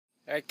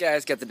Alright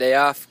guys, got the day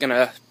off.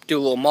 Gonna do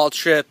a little mall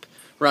trip,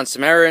 run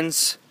some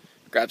errands,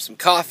 grab some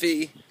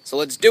coffee, so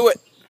let's do it!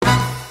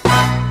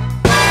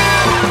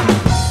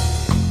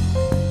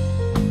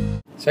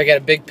 So I got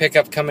a big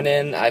pickup coming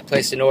in. I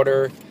placed an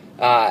order.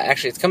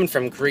 Actually it's coming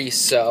from Greece,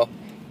 so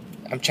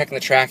I'm checking the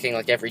tracking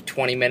like every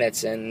 20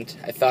 minutes, and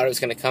I thought it was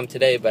gonna come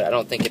today, but I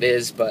don't think it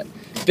is. But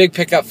big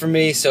pickup for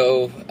me,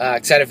 so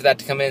excited for that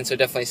to come in, so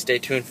definitely stay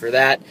tuned for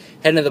that.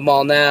 Heading to the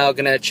mall now,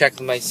 gonna check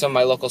some of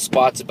my local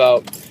spots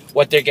about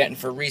what they're getting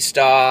for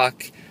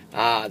restock.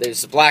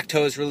 There's the Black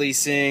Toes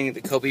releasing, the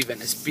Kobe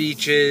Venice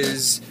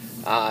Beaches,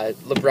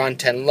 LeBron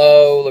 10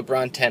 Low,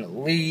 LeBron 10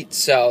 Elite.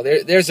 So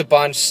there's a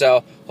bunch.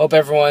 So hope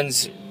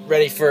everyone's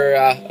ready for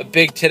a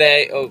big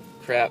today. Oh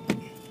crap,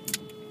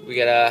 we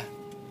got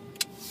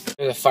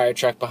there's a fire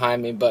truck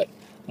behind me, but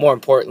more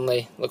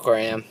importantly, look where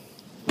I am.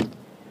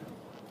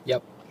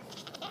 Yep,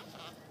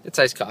 it's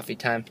iced coffee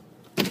time.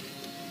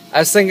 I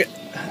was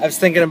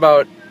thinking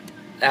about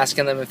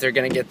asking them if they're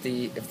gonna get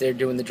if they're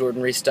doing the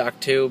Jordan restock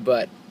too,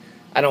 but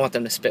I don't want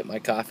them to spit my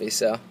coffee.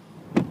 So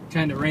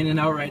kind of raining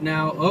out right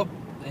now. Oh,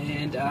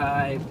 and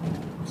I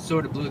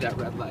sort of blew that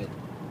red light.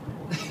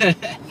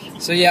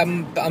 So yeah,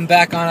 I'm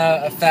back on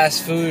a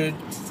fast food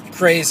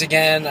craze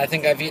again. I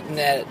think I've eaten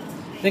at,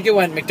 I think it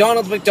went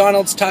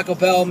McDonald's, Taco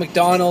Bell,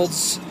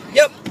 McDonald's.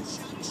 Yep,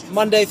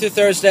 Monday through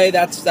Thursday.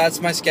 That's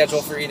my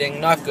schedule for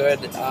eating. Not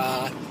good.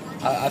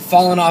 I've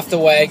fallen off the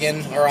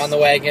wagon, or on the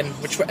wagon,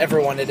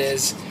 whichever one it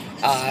is.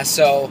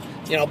 So,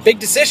 you know, big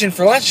decision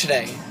for lunch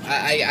today.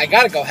 I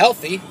gotta go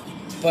healthy,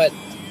 but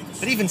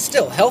even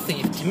still,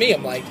 healthy to me,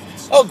 I'm like,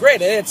 oh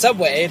great, I ate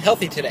Subway, I ate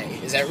healthy today.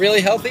 Is that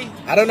really healthy?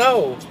 I don't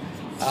know.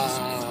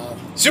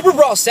 Super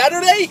Brawl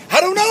Saturday?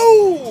 I don't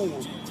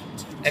know!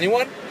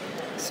 Anyone?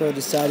 So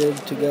decided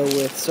to go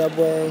with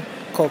Subway,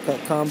 cold cut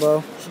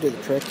combo, should do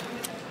the trick.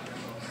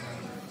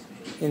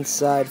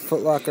 Inside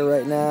Foot Locker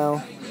right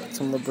now,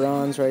 some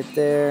LeBrons right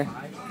there.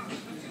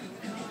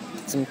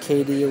 Some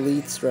KD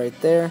Elites right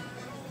there.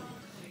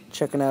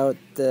 Checking out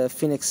the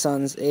Phoenix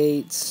Suns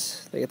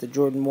 8s. They got the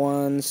Jordan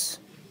 1s.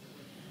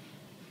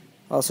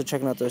 Also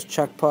checking out those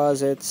Chuck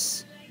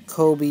Posits.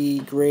 Kobe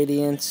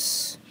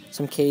Gradients.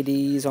 Some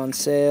KDs on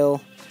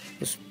sale.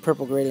 Those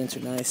purple Gradients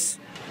are nice.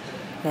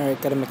 Alright,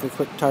 gotta make a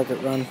quick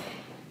Target run.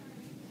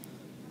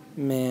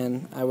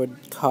 Man, I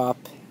would cop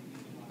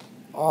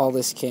all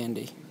this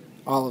candy.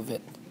 All of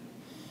it.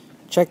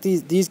 Check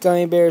these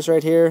gummy bears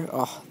right here.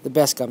 Oh, the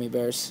best gummy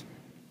bears.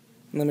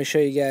 Let me show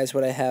you guys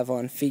what I have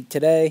on feet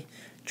today.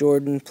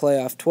 Jordan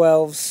Playoff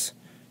 12s.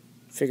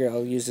 Figure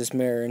I'll use this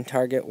mirror in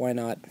Target. Why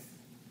not?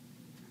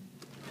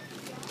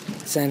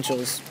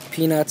 Essentials.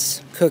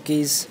 Peanuts,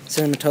 cookies,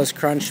 Cinnamon Toast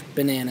Crunch,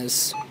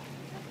 bananas.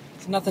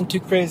 It's nothing too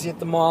crazy at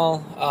the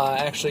mall.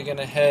 Actually going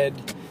to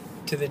head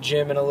to the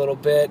gym in a little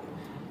bit.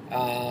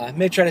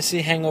 May try to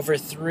see Hangover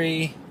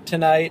 3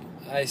 tonight.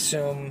 I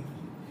assume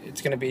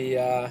it's going to be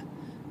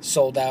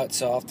sold out,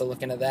 so I'll have to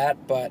look into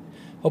that. But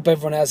hope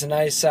everyone has a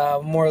nice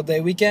Memorial Day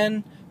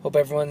weekend. Hope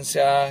everyone's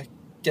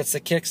gets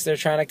the kicks they're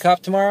trying to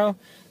cop tomorrow.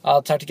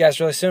 I'll talk to you guys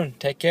really soon.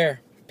 Take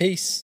care.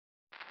 Peace.